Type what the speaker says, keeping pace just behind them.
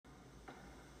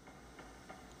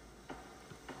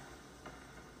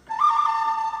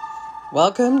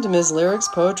Welcome to Ms. Lyric's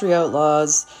Poetry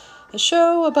Outlaws, a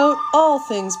show about all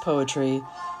things poetry.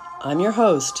 I'm your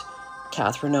host,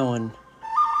 Catherine Owen.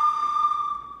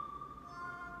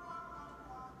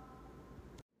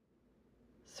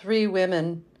 Three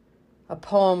Women, a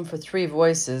poem for three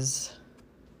voices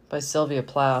by Sylvia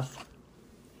Plath.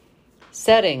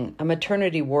 Setting, a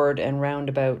maternity ward and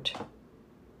roundabout.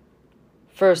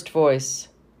 First voice.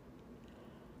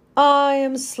 I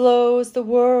am slow as the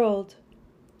world.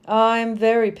 I am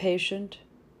very patient.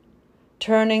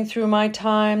 Turning through my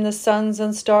time, the suns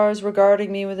and stars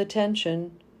regarding me with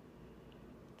attention.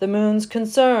 The moon's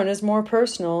concern is more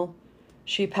personal.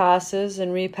 She passes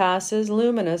and repasses,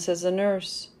 luminous as a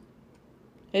nurse.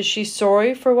 Is she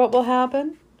sorry for what will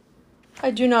happen? I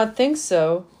do not think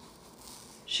so.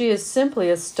 She is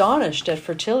simply astonished at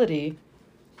fertility.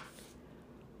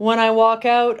 When I walk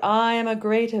out, I am a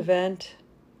great event.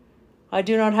 I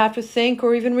do not have to think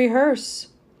or even rehearse.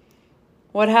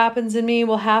 What happens in me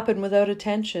will happen without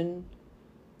attention.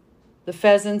 The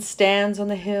pheasant stands on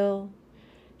the hill.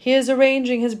 He is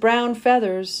arranging his brown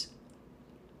feathers.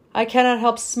 I cannot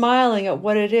help smiling at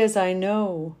what it is I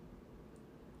know.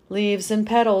 Leaves and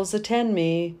petals attend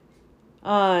me.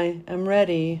 I am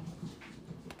ready.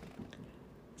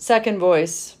 Second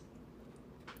voice.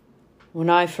 When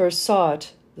I first saw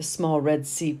it, the small red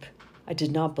seep, I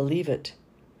did not believe it.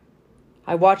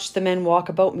 I watched the men walk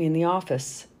about me in the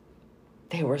office.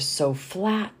 They were so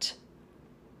flat.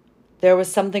 There was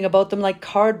something about them like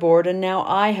cardboard, and now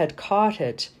I had caught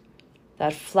it.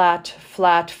 That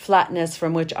flatness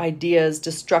from which ideas,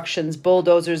 destructions,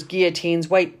 bulldozers, guillotines,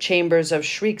 white chambers of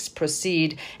shrieks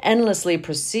proceed, endlessly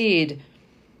proceed,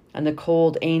 and the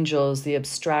cold angels, the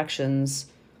abstractions.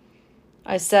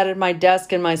 I sat at my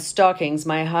desk in my stockings,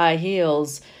 my high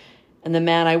heels, and the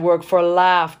man I work for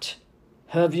laughed.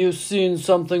 Have you seen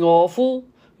something awful?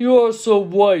 You are so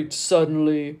white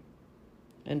suddenly.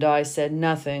 And I said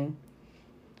nothing.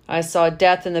 I saw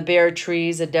death in the bare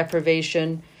trees, a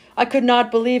deprivation. I could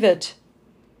not believe it.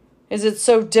 Is it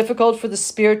so difficult for the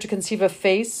spirit to conceive a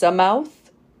face, a mouth?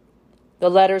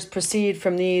 The letters proceed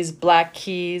from these black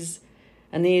keys,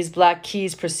 and these black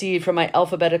keys proceed from my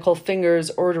alphabetical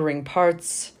fingers ordering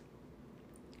parts.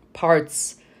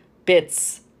 Parts,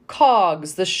 bits,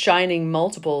 cogs, the shining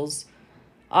multiples.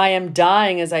 I am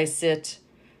dying as I sit.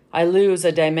 I lose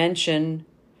a dimension.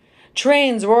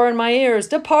 Trains roar in my ears.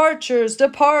 Departures,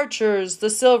 departures. The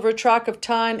silver track of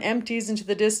time empties into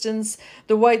the distance.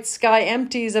 The white sky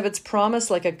empties of its promise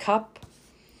like a cup.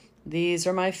 These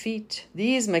are my feet.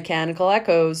 These mechanical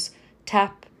echoes.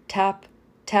 Tap, tap,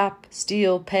 tap,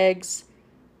 steel pegs.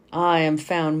 I am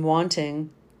found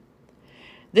wanting.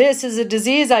 This is a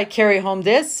disease I carry home.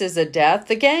 This is a death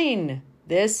again.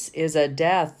 This is a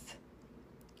death.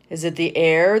 Is it the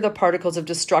air, the particles of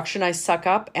destruction I suck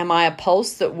up? Am I a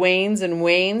pulse that wanes and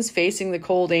wanes, facing the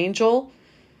cold angel?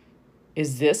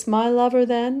 Is this my lover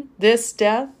then? This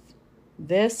death?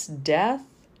 This death?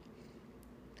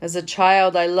 As a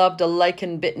child, I loved a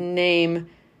lichen-bitten name.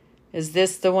 Is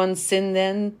this the one sin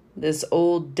then? This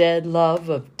old dead love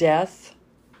of death?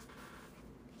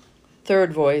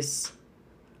 Third voice.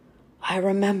 I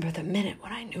remember the minute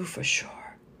when I knew for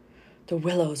sure. The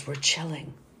willows were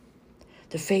chilling.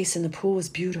 The face in the pool was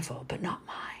beautiful, but not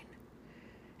mine.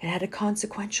 It had a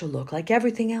consequential look, like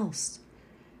everything else.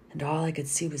 And all I could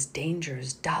see was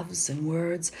dangers, doves and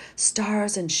words,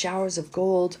 stars and showers of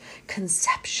gold,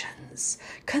 conceptions,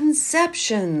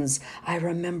 conceptions. I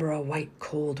remember a white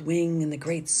cold wing and the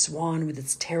great swan with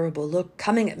its terrible look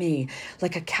coming at me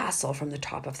like a castle from the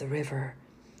top of the river.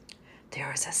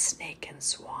 There is a snake in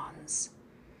swans.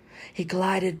 He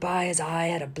glided by, his eye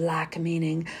had a black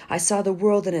meaning. I saw the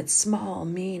world in its small,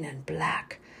 mean, and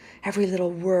black. Every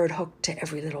little word hooked to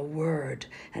every little word,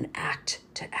 and act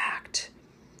to act.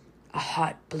 A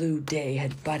hot blue day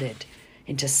had budded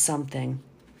into something.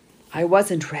 I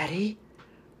wasn't ready.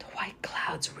 The white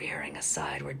clouds rearing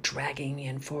aside were dragging me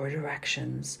in four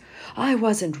directions. I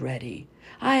wasn't ready.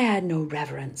 I had no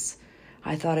reverence.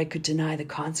 I thought I could deny the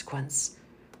consequence.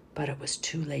 But it was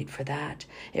too late for that.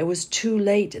 It was too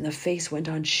late, and the face went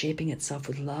on shaping itself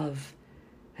with love,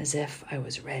 as if I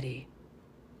was ready.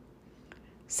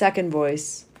 Second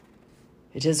voice.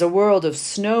 It is a world of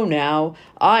snow now.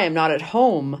 I am not at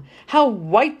home. How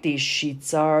white these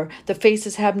sheets are. The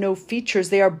faces have no features.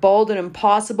 They are bald and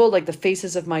impossible, like the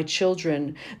faces of my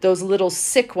children, those little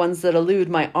sick ones that elude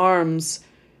my arms.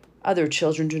 Other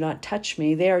children do not touch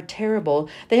me. They are terrible.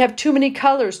 They have too many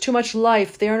colors, too much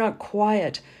life. They are not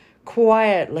quiet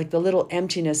like the little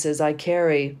emptinesses I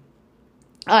carry.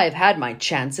 I've had my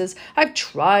chances. I've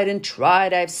tried and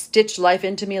tried. I've stitched life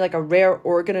into me like a rare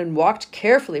organ and walked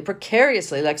carefully,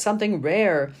 precariously, like something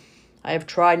rare. I have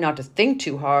tried not to think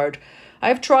too hard. I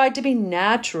have tried to be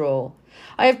natural.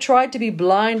 I have tried to be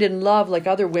blind in love like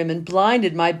other women, blind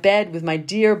in my bed with my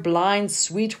dear, blind,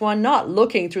 sweet one, not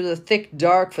looking through the thick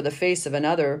dark for the face of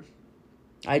another.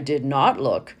 I did not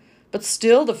look, but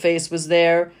still the face was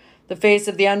there, the face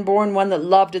of the unborn one that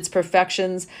loved its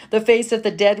perfections, the face of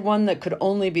the dead one that could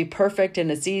only be perfect in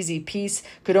its easy peace,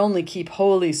 could only keep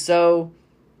holy so.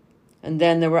 And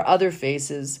then there were other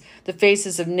faces, the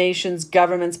faces of nations,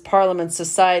 governments, parliaments,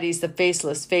 societies, the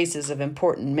faceless faces of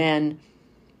important men.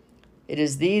 It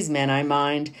is these men I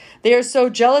mind. They are so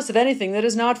jealous of anything that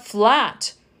is not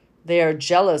flat. They are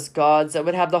jealous gods that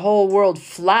would have the whole world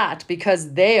flat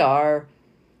because they are.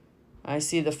 I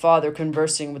see the Father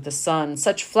conversing with the Son.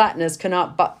 Such flatness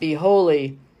cannot but be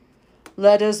holy.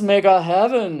 Let us make a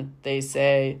heaven, they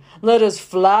say. Let us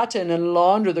flatten and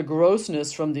launder the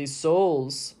grossness from these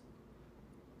souls.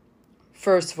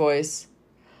 First voice.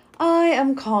 I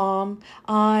am calm.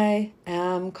 I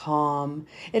am calm.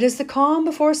 It is the calm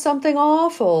before something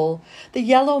awful. The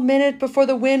yellow minute before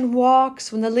the wind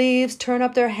walks, when the leaves turn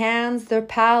up their hands, their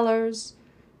pallors.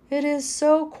 It is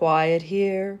so quiet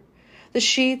here. The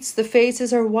sheets, the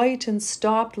faces are white and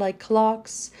stopped like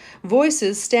clocks.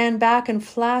 Voices stand back and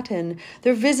flatten.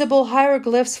 Their visible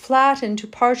hieroglyphs flatten to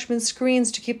parchment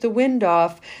screens to keep the wind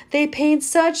off. They paint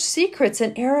such secrets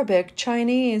in Arabic,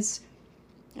 Chinese.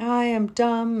 I am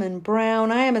dumb and brown.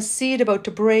 I am a seed about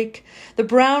to break. The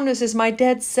brownness is my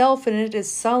dead self, and it is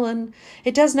sullen.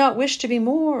 It does not wish to be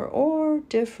more or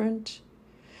different.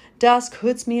 Dusk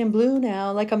hoods me in blue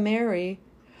now, like a Mary.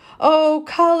 Oh,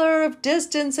 color of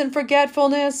distance and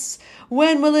forgetfulness!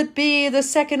 When will it be, the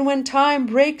second when time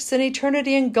breaks and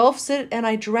eternity engulfs it, and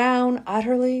I drown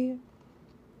utterly?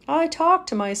 I talk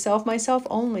to myself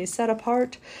only, set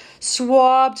apart,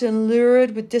 swabbed and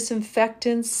lurid with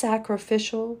disinfectants,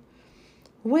 sacrificial.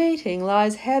 Waiting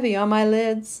lies heavy on my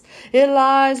lids. It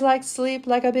lies like sleep,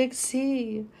 like a big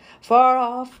sea. Far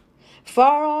off,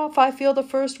 I feel the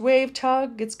first wave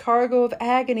tug, its cargo of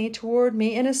agony toward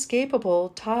me, inescapable,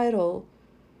 tidal.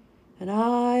 And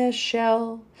I, a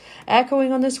shell,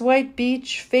 echoing on this white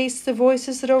beach, face the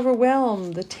voices that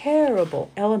overwhelm the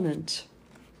terrible element.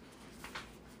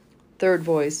 Third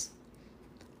voice.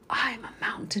 I am a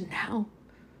mountain now,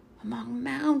 among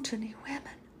mountainy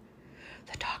women.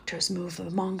 The doctors move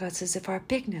among us as if our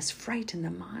bigness frighten the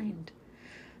mind.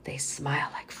 They smile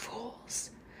like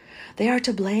fools. They are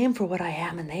to blame for what I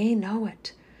am, and they know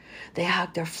it. They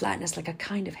hug their flatness like a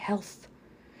kind of health.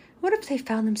 What if they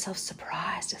found themselves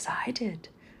surprised as I did?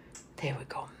 They would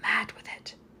go mad with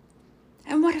it.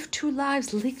 And what if 2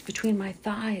 lives leaked between my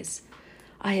thighs?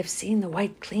 I have seen the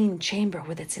white, clean chamber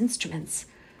with its instruments.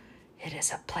 It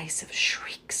is a place of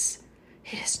shrieks.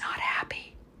 It is not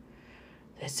happy.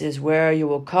 This is where you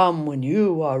will come when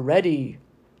you are ready.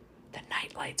 The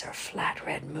night lights are flat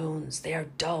red moons. They are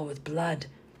dull with blood.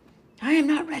 I am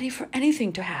not ready for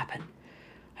anything to happen.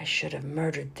 I should have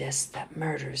murdered this that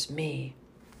murders me.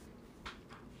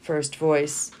 First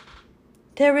voice.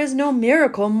 There is no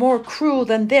miracle more cruel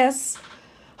than this.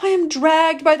 I am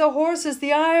dragged by the horses,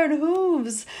 the iron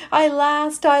hooves. I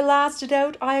last it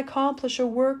out. I accomplish a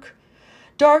work.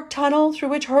 Dark tunnel through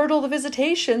which hurtle the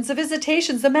visitations,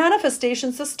 the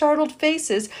manifestations, the startled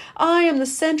faces. I am the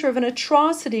center of an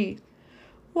atrocity.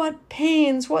 What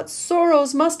pains, what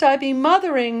sorrows must I be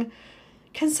mothering?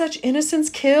 Can such innocence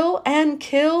kill and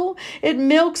kill? It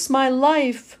milks my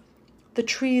life. The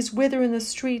trees wither in the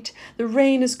street. The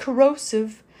rain is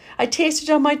corrosive. I taste it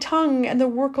on my tongue, and the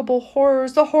workable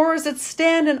horrors, the horrors that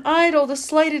stand and idle, the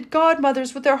slighted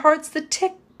godmothers with their hearts that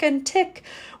tick and tick,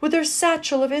 with their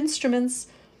satchel of instruments.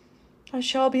 I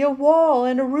shall be a wall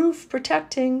and a roof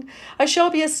protecting. I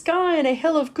shall be a sky and a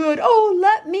hill of good. Oh,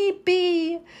 let me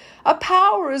be! A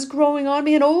power is growing on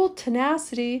me, an old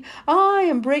tenacity. I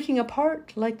am breaking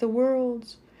apart like the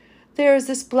worlds. There is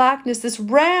this blackness, this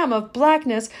ram of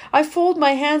blackness. I fold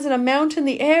my hands in a mountain.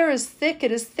 The air is thick.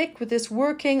 It is thick with this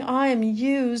working. I am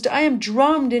used. I am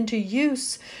drummed into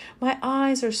use. My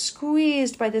eyes are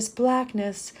squeezed by this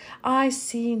blackness. I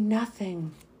see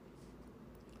nothing.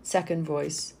 Second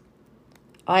voice.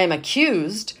 I am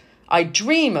accused. I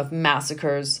dream of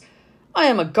massacres. I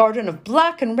am a garden of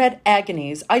black and red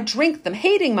agonies. I drink them,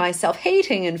 hating myself,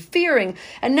 hating and fearing,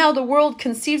 and now the world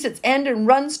conceives its end and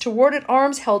runs toward it,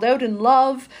 arms held out in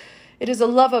love. It is a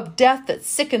love of death that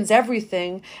sickens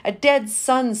everything. A dead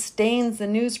sun stains the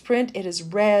newsprint. It is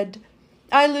red.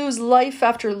 I lose life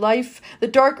after life. The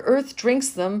dark earth drinks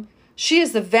them. She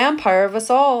is the vampire of us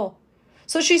all.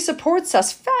 So she supports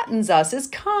us, fattens us, is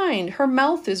kind. Her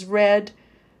mouth is red.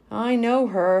 I know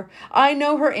her. I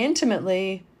know her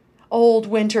intimately. Old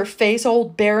winter face,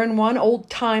 old barren one, old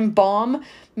time bomb.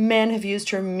 Men have used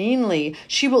her meanly.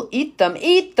 She will eat them,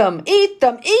 eat them, eat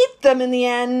them, eat them in the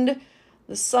end.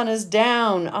 The sun is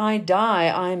down. I die.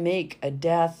 I make a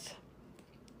death.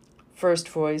 First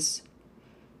voice.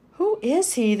 Who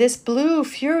is he, this blue,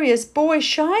 furious boy,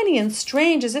 shiny and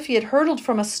strange as if he had hurtled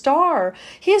from a star?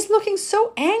 He is looking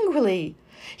so angrily.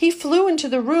 He flew into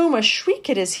the room, a shriek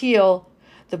at his heel.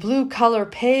 The blue color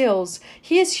pales.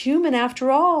 He is human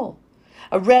after all.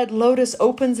 A red lotus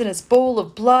opens in its bowl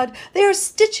of blood. They are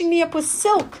stitching me up with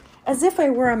silk, as if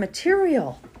I were a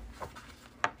material.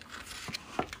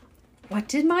 What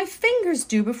did my fingers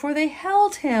do before they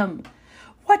held him?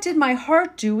 What did my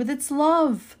heart do with its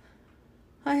love?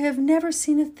 I have never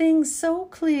seen a thing so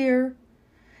clear.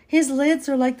 His lids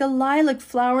are like the lilac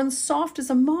flower and soft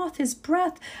as a moth his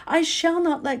breath. I shall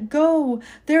not let go.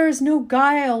 There is no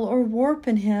guile or warp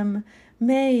in him.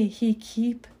 May he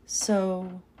keep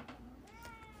so.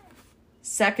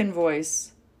 Second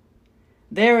voice.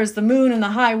 There is the moon in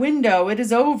the high window. It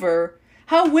is over.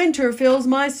 How winter fills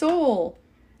my soul.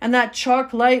 And that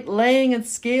chalk light laying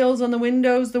its scales on the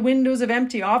windows of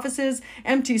empty offices,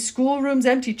 empty schoolrooms,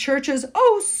 empty churches.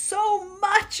 Oh, so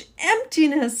much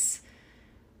emptiness.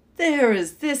 There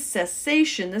is this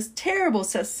cessation, this terrible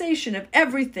cessation of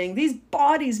everything. These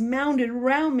bodies mounded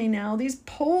round me now, these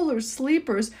polar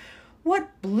sleepers.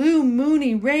 What blue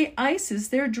moony ray ices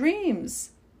their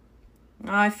dreams?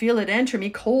 I feel it enter me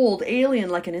cold,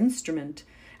 alien like an instrument.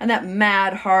 And that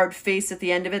mad, hard face at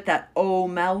the end of it, that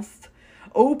mouth.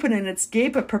 Open in its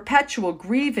gape of perpetual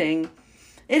grieving.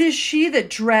 It is she that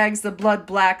drags the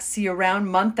blood-black sea around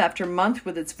month after month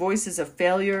with its voices of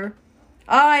failure.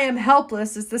 I am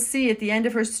helpless as the sea at the end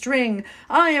of her string.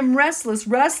 I am restless,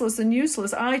 restless and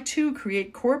useless. I too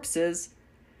create corpses.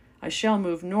 I shall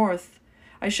move north.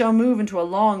 I shall move into a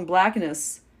long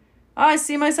blackness. I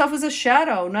see myself as a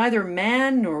shadow, neither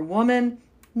man nor woman,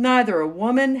 neither a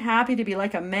woman happy to be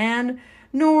like a man,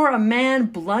 nor a man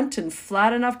blunt and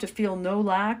flat enough to feel no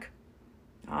lack.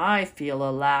 I feel a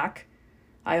lack.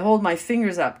 I hold my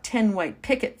fingers up, 10 white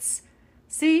pickets.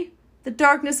 See, the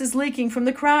darkness is leaking from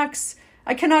the cracks.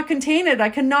 I cannot contain it. I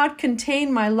cannot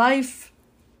contain my life.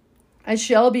 I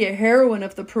shall be a heroine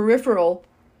of the peripheral.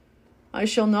 I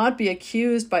shall not be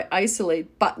accused by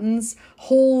isolate buttons,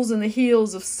 holes in the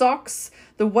heels of socks,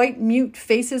 the white mute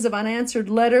faces of unanswered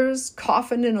letters,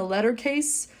 coffined in a letter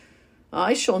case.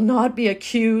 I shall not be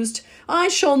accused. I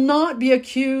shall not be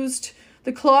accused.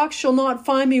 The clock shall not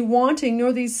find me wanting,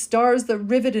 nor these stars that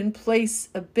rivet in place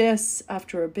abyss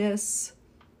after abyss.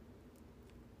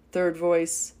 Third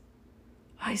voice.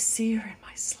 I see her in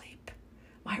my sleep,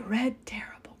 my red,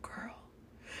 terrible girl.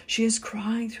 She is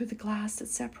crying through the glass that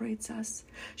separates us.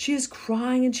 She is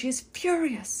crying and she is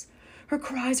furious. Her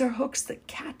cries are hooks that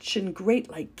catch and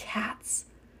grate like cats.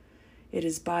 It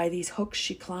is by these hooks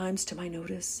she climbs to my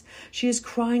notice. She is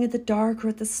crying at the dark or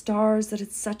at the stars that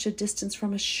at such a distance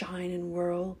from us shine and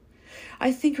whirl.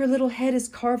 I think her little head is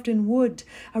carved in wood,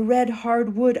 a red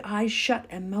hard wood, eyes shut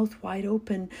and mouth wide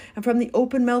open, and from the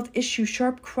open mouth issue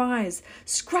sharp cries,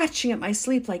 scratching at my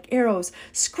sleep like arrows,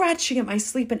 scratching at my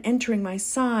sleep and entering my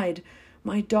side.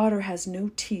 My daughter has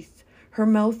no teeth. Her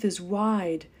mouth is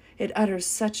wide. It utters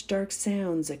such dark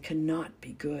sounds it cannot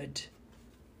be good.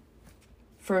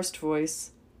 First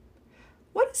voice.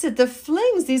 What is it that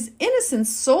flings these innocent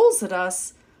souls at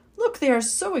us? Look, they are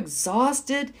so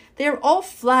exhausted. They are all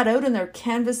flat out in their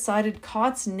canvas-sided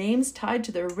cots, names tied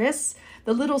to their wrists,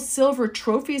 the little silver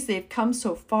trophies they've come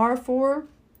so far for.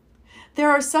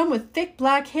 There are some with thick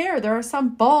black hair. There are some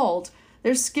bald.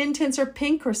 Their skin tints are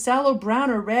pink or sallow brown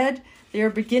or red. They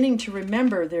are beginning to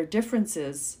remember their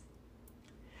differences.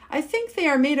 I think they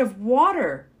are made of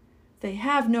water. They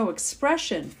have no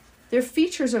expression. Their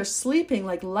features are sleeping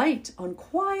like light on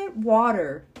quiet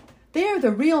water. They are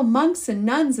the real monks and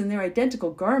nuns in their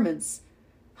identical garments.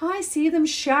 I see them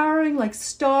showering like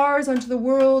stars onto the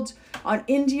world, on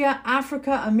India,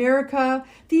 Africa, America,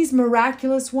 these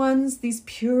miraculous ones, these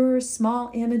pure,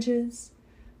 small images.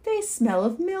 They smell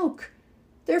of milk.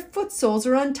 Their foot soles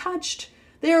are untouched.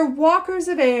 They are walkers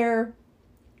of air.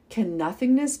 Can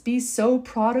nothingness be so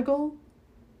prodigal?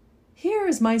 Here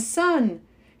is my son.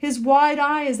 His wide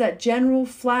eye is that general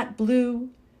flat blue.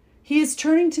 He is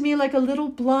turning to me like a little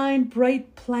blind,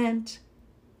 bright plant.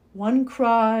 One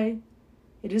cry.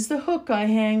 It is the hook I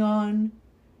hang on.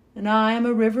 And I am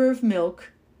a river of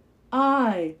milk.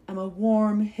 I am a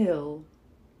warm hill.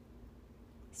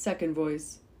 Second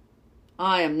voice.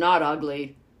 I am not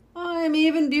ugly. I am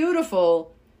even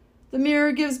beautiful. The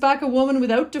mirror gives back a woman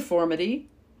without deformity.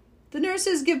 The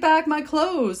nurses give back my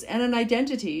clothes and an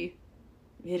identity.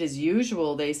 It is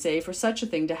usual, they say, for such a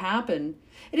thing to happen.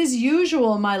 It is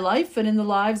usual in my life and in the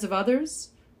lives of others.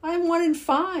 I am 1 in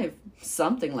 5,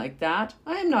 something like that.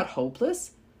 I am not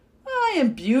hopeless. I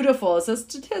am beautiful as a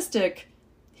statistic.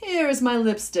 Here is my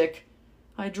lipstick.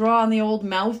 I draw on the old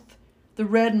mouth, the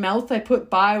red mouth I put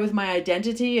by with my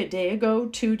identity a day ago,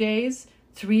 2 days,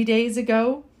 3 days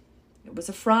ago. It was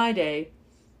a Friday.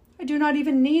 I do not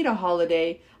even need a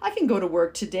holiday. I can go to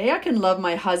work today. I can love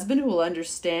my husband who will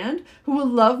understand, who will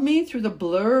love me through the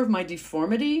blur of my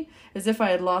deformity, as if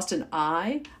I had lost an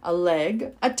eye, a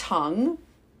leg, a tongue.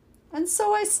 And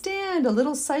so I stand, a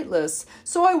little sightless.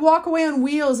 So I walk away on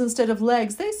wheels instead of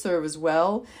legs. They serve as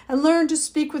well. And learn to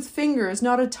speak with fingers,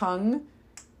 not a tongue.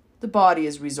 The body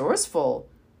is resourceful.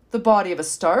 The body of a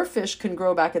starfish can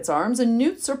grow back its arms, and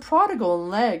newts are prodigal in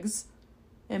legs.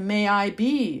 And may I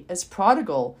be as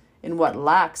prodigal in what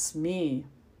lacks me.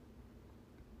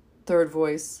 Third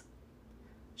voice.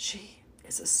 She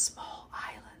is a small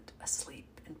island,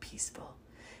 asleep and peaceful,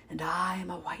 and I am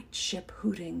a white ship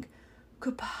hooting,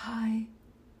 goodbye,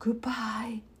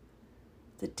 goodbye.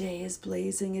 The day is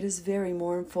blazing. It is very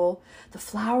mournful. The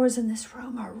flowers in this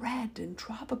room are red and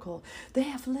tropical. They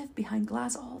have lived behind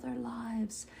glass all their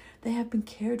lives. They have been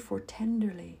cared for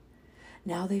tenderly.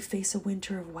 Now they face a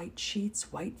winter of white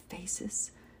sheets, white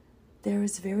faces. There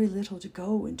is very little to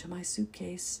go into my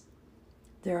suitcase.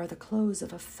 There are the clothes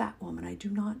of a fat woman I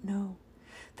do not know.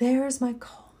 There is my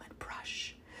comb and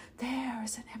brush. There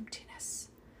is an emptiness.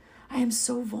 I am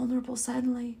so vulnerable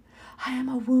suddenly. I am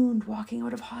a wound walking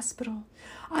out of hospital.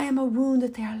 I am a wound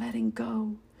that they are letting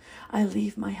go. I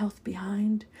leave my health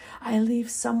behind. I leave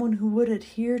someone who would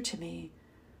adhere to me.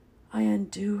 I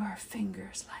undo her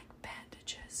fingers like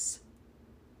bandages.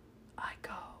 I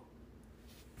go.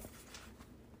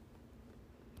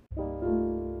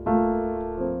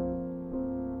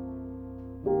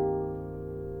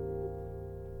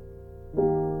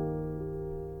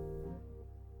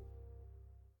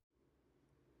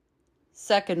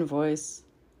 Second voice.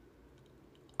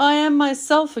 I am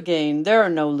myself again. There are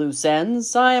no loose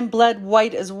ends. I am bled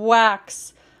white as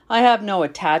wax. I have no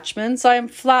attachments. I am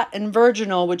flat and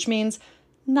virginal, which means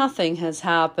nothing has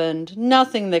happened.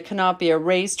 Nothing that cannot be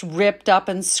erased, ripped up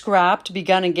and scrapped,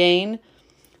 begun again.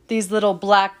 These little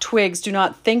black twigs do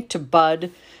not think to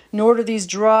bud, nor do these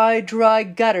dry, dry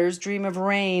gutters dream of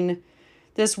rain.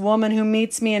 This woman who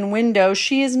meets me in window,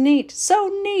 she is neat, so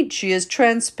neat she is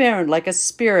transparent like a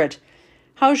spirit.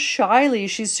 How shyly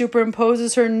she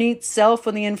superimposes her neat self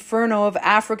on the inferno of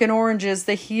African oranges,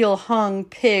 the heel-hung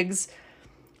pigs.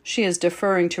 She is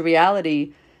deferring to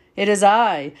reality. It is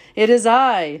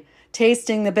I,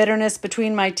 tasting the bitterness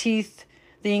between my teeth,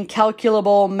 the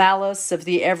incalculable malice of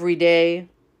the everyday.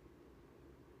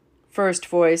 First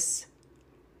voice.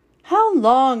 How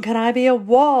long can I be a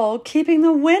wall, keeping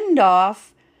the wind off?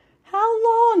 How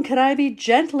long can I be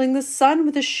gentling the sun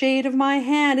with the shade of my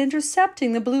hand,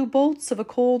 intercepting the blue bolts of a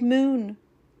cold moon?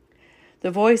 The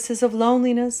voices of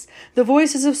loneliness, the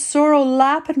voices of sorrow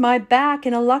lap at my back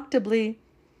ineluctably.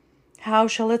 How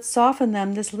shall it soften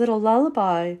them, this little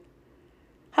lullaby?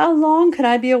 How long can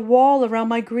I be a wall around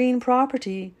my green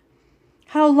property?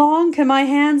 How long can my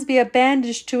hands be a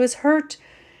bandage to his hurt,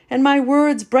 and my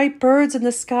words bright birds in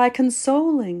the sky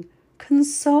consoling,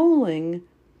 consoling?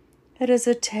 It is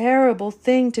a terrible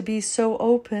thing to be so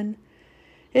open.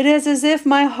 It is as if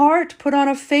my heart put on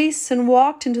a face and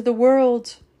walked into the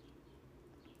world.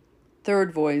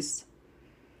 Third voice.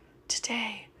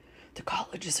 Today, the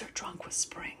colleges are drunk with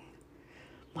spring.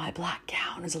 My black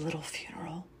gown is a little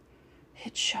funeral.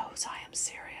 It shows I am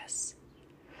serious.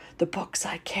 The books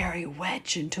I carry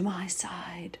wedge into my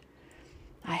side.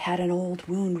 I had an old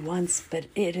wound once, but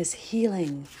it is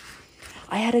healing.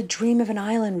 I had a dream of an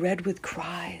island red with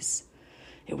cries.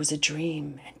 It was a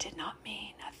dream and did not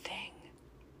mean a thing.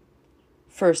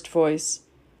 First voice.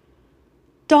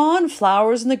 Dawn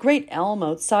flowers in the great elm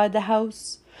outside the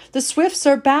house. The swifts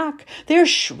are back. They are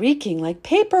shrieking like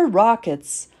paper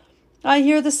rockets. I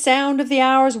hear the sound of the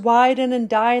hours widen and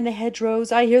die in the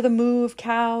hedgerows. I hear the moo of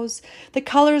cows. The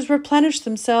colors replenish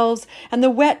themselves, and the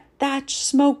wet thatch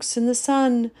smokes in the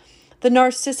sun. The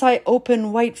narcissi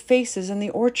open white faces in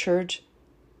the orchard.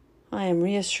 I am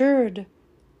reassured.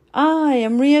 I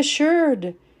am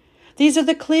reassured. These are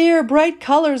the clear, bright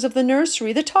colors of the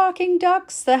nursery, the talking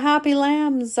ducks, the happy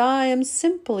lambs. I am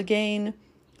simple again.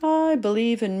 I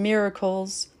believe in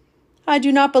miracles. I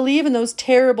do not believe in those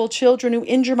terrible children who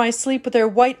injure my sleep with their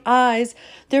white eyes,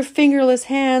 their fingerless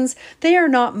hands. They are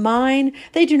not mine.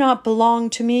 They do not belong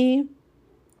to me.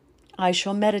 I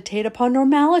shall meditate upon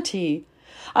normality.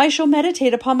 I shall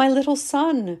meditate upon my little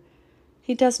son.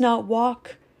 He does not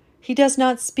walk. He does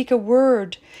not speak a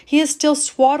word. He is still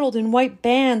swaddled in white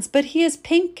bands, but he is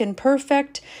pink and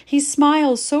perfect. He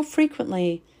smiles so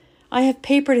frequently. I have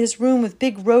papered his room with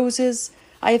big roses.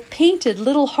 I have painted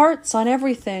little hearts on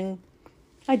everything.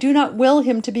 I do not will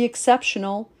him to be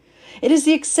exceptional. It is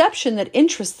the exception that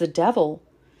interests the devil.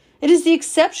 It is the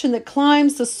exception that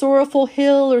climbs the sorrowful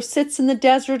hill or sits in the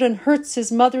desert and hurts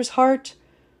his mother's heart.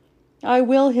 I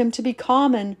will him to be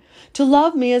common, to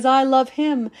love me as I love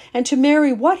him, and to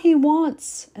marry what he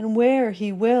wants and where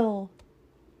he will.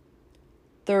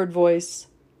 Third voice.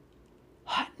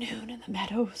 Hot noon in the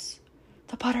meadows.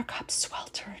 The buttercups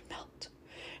swelter and melt,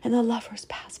 and the lovers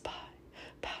pass by,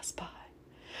 pass by.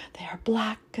 They are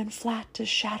black and flat as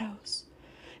shadows.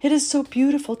 It is so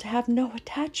beautiful to have no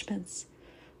attachments.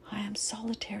 I am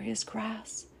solitary as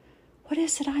grass. What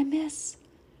is it I miss?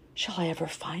 Shall I ever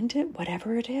find it,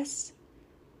 whatever it is?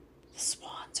 The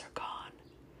swans are gone.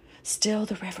 Still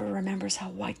the river remembers how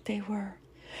white they were.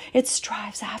 It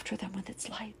strives after them with its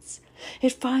lights.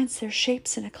 It finds their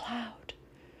shapes in a cloud.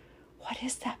 What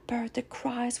is that bird that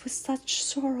cries with such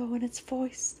sorrow in its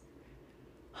voice?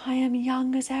 I am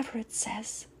young as ever, it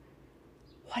says.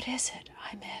 What is it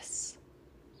I miss?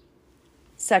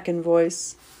 Second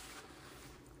voice.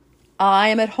 I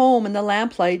am at home in the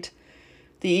lamplight.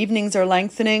 The evenings are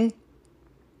lengthening.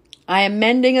 I am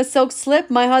mending a silk slip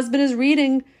my husband is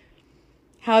reading.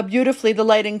 How beautifully the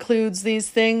light includes these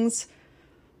things.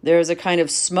 There is a kind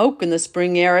of smoke in the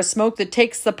spring air, a smoke that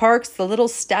takes the parks, the little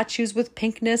statues with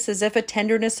pinkness, as if a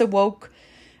tenderness awoke,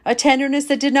 a tenderness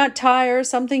that did not tire,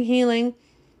 something healing.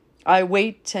 I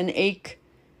wait and ache.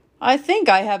 I think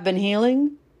I have been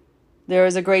healing. There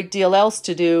is a great deal else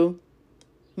to do.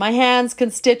 My hands can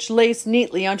stitch lace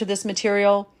neatly onto this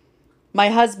material. My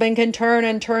husband can turn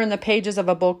and turn the pages of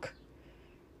a book.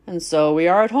 And so we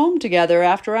are at home together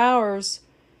after hours.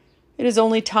 It is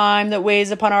only time that weighs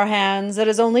upon our hands. It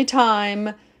is only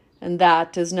time, and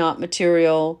that is not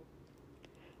material.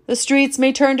 The streets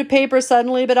may turn to paper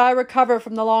suddenly, but I recover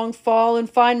from the long fall and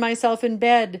find myself in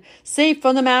bed, safe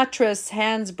on the mattress,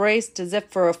 hands braced as if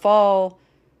for a fall.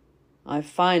 I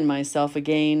find myself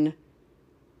again.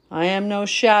 I am no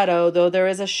shadow, though there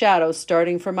is a shadow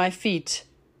starting for my feet.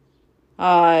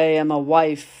 I am a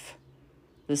wife.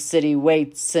 The city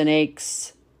waits and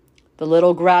aches. The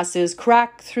little grasses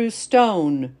crack through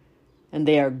stone, and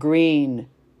they are green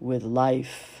with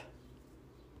life.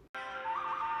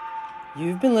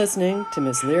 You've been listening to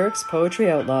Miss Lyric's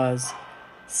Poetry Outlaws.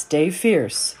 Stay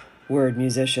fierce, word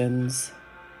musicians.